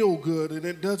feel good and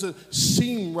it doesn't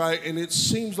seem right and it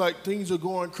seems like things are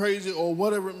going crazy or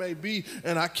whatever it may be,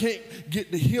 and I can't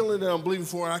get the healing that I'm believing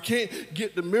for, and I can't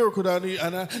get the miracle that I need,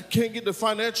 and I can't get the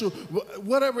financial,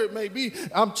 whatever it may be.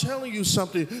 I'm telling you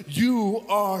something. You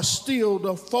are still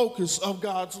the focus of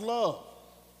God's love.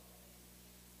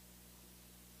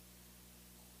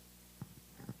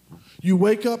 You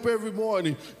wake up every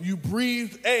morning, you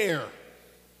breathe air.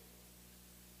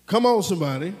 Come on,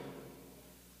 somebody.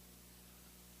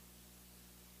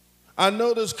 I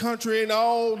know this country ain't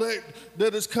all that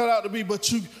it's cut out to be,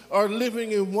 but you are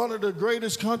living in one of the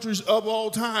greatest countries of all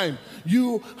time.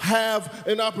 You have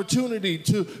an opportunity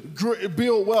to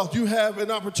build wealth. You have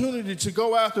an opportunity to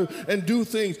go after and do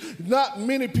things. Not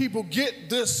many people get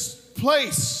this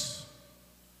place.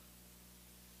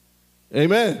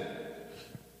 Amen.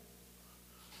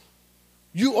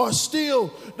 You are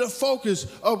still the focus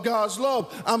of God's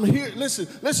love. I'm here.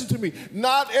 Listen to me.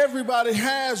 Not everybody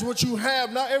has what you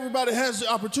have. Not everybody has the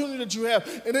opportunity that you have.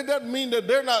 And it doesn't mean that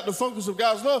they're not the focus of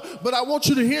God's love. But I want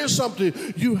you to hear something.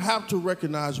 You have to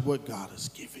recognize what God has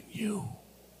given you.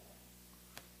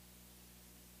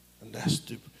 And that's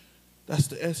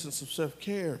the essence of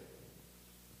self-care.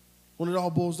 When it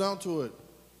all boils down to it.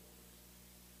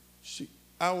 See,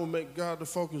 I will make God the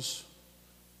focus,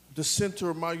 the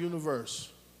center of my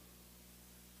universe.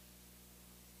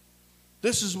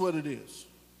 This is what it is.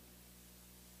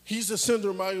 He's the center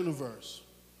of my universe.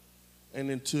 And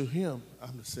then to him,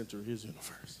 I'm the center of his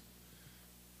universe.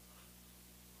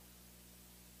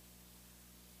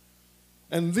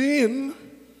 And then,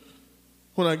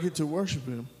 when I get to worship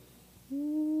him,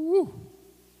 woo,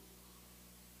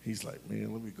 he's like,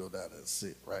 man, let me go down and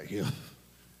sit right here.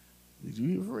 Did you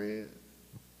hear Fred?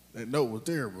 That note was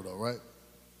terrible though, right?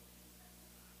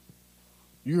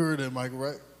 You heard that, Michael,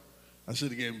 right? I should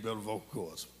have gave him better vocal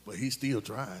cords, but he's still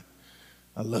trying.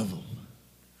 I love him.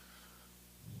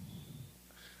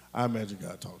 I imagine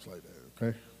God talks like that,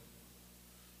 okay?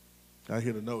 I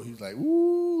hear the note, he's like,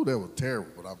 ooh, that was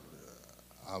terrible, but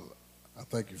I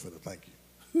thank you for the thank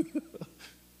you.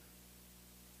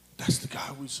 That's the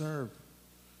God we serve.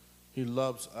 He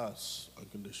loves us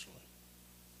unconditionally.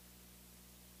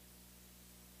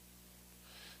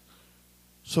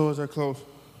 So as I close,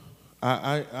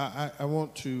 I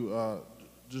want to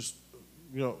just,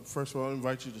 first of all, I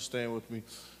invite you to stand with me.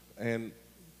 And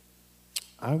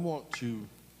I want to,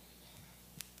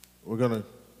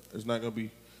 it's not going to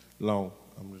be long.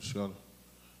 I'm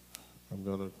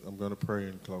going to pray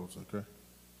and close, okay?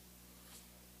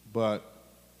 But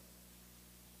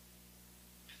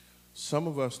some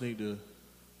of us need to,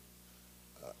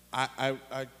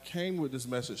 I came with this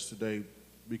message today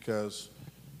because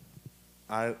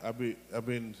I've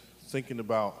been thinking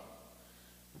about,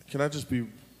 can I just be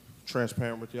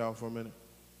transparent with y'all for a minute?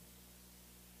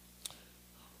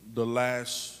 The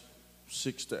last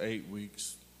 6 to 8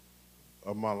 weeks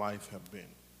of my life have been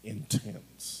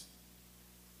intense.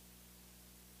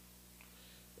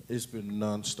 It's been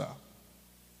nonstop.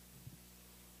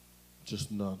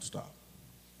 Just nonstop.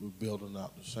 We're building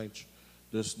out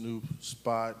this new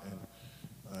spot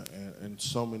and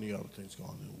so many other things going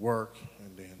on. Work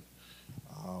and then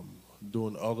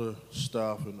doing other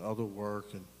stuff and other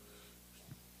work and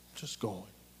just going.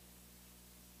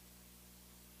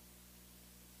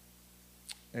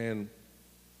 And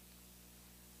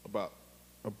about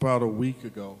a week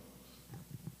ago,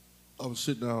 I was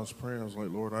sitting down, I was praying. I was like,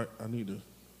 Lord, I need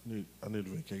a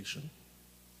vacation.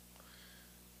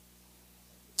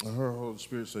 I heard the Holy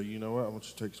Spirit say, you know what? I want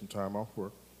you to take some time off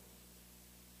work,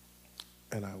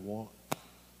 and I want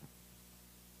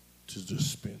to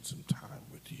just spend some time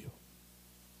with you.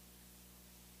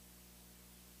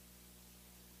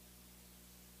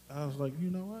 I was like,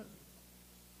 you know what?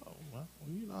 Oh, well,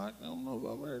 I don't know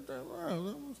about everything. I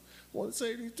want to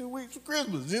save these 2 weeks for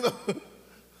Christmas,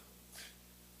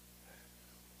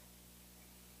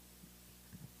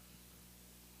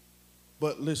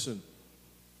 But listen,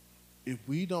 if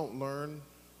we don't learn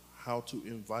how to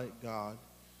invite God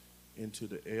into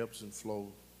the ebbs and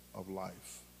flows of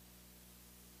life,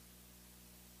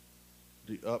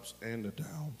 the ups and the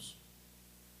downs,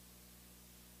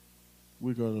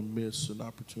 we're going to miss an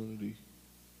opportunity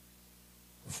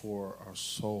for our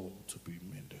soul to be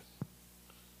mended,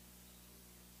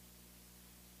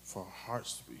 for our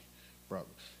hearts to be brought.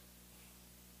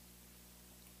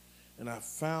 And I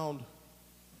found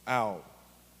out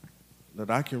that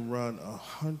I can run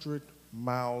 100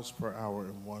 miles per hour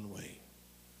in one way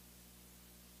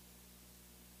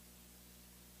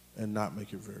and not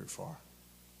make it very far.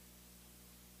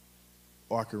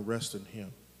 Or I can rest in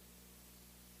him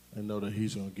and know that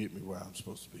he's going to get me where I'm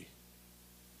supposed to be.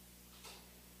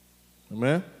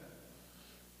 Amen?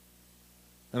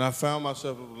 And I found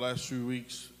myself over the last few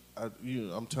weeks,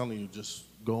 I'm telling you, just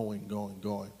going.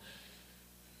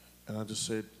 And I just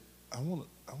said, I want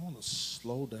to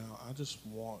slow down. I just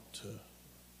want to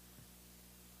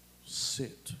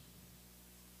sit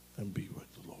and be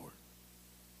with the Lord.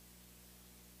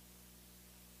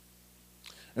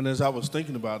 And as I was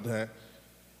thinking about that,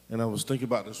 and I was thinking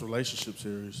about this relationship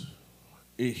series,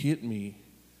 it hit me,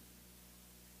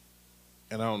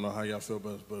 and I don't know how y'all feel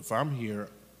about this, but if I'm here,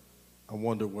 I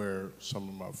wonder where some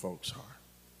of my folks are.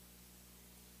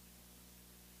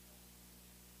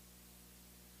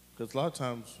 Because a lot of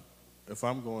times, if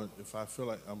I feel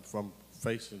like I'm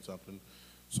facing something,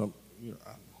 some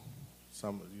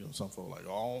folk like,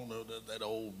 oh, no, that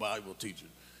old Bible teacher.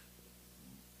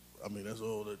 I mean, that's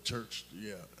old, that church,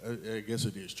 yeah, I guess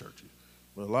it is churchy.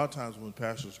 But a lot of times when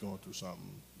pastors going through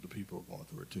something, the people are going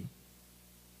through it too.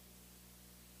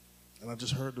 And I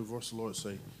just heard the voice of the Lord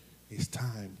say, it's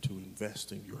time to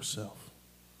invest in yourself.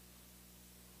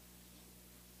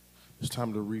 It's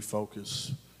time to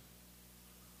refocus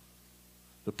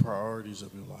the priorities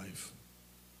of your life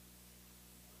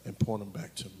and point them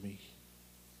back to me.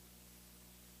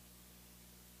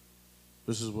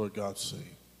 This is what God's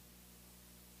saying.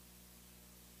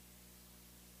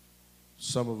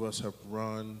 Some of us have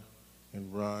run,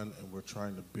 and we're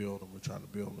trying to build,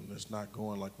 and it's not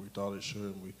going like we thought it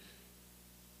should.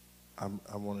 And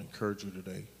I want to encourage you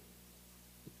today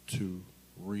to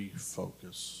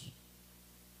refocus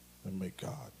and make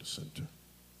God the center.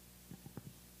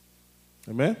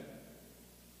 Amen?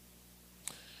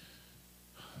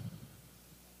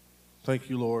 Thank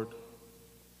you, Lord,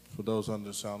 for those under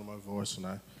the sound of my voice, and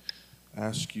I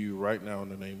ask you right now in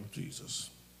the name of Jesus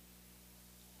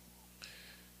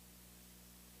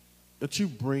that you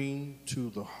bring to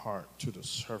the heart, to the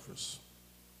surface,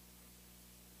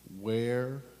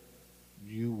 where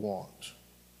you want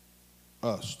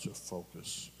us to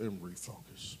focus and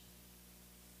refocus.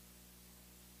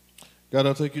 God,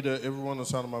 I thank you that everyone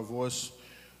that's sound of my voice,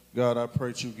 God, I pray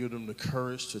that you give them the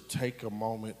courage to take a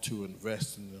moment to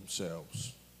invest in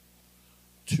themselves,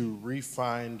 to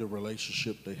refine the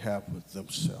relationship they have with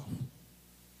themselves.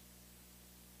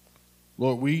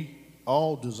 Lord, we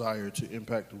all desire to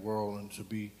impact the world and to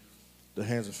be the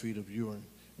hands and feet of you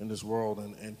in this world,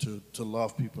 and to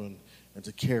love people and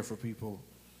to care for people.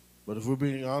 But if we're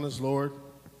being honest, Lord,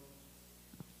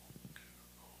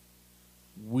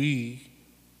 we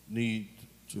need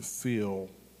to feel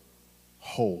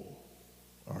whole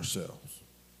ourselves.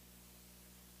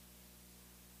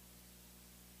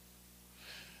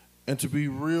 And to be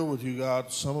real with you,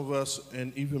 God, some of us,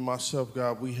 and even myself,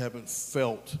 God, we haven't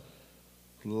felt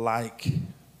like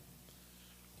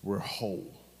we're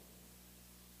whole.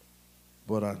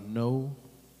 But I know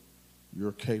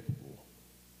you're capable.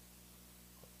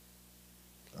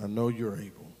 I know you're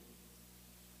able.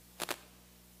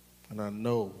 And I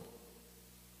know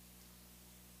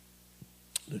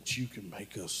that you can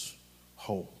make us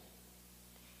whole.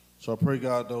 So I pray,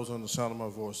 God, those on the sound of my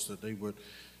voice, that they would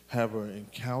have an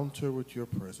encounter with your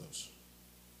presence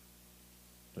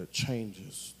that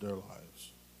changes their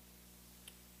lives.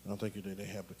 And I thank you that they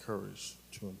have the courage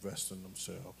to invest in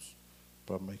themselves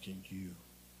by making you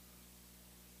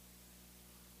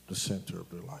the center of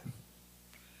their life.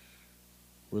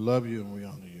 We love you and we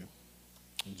honor you.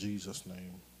 In Jesus'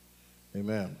 name,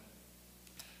 amen.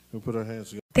 We'll put our hands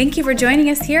together. Thank you for joining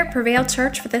us here at Prevail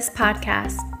Church for this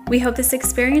podcast. We hope this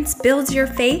experience builds your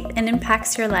faith and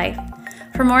impacts your life.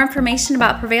 For more information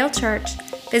about Prevail Church,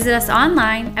 visit us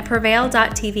online at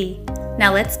prevail.tv.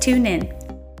 Now let's tune in.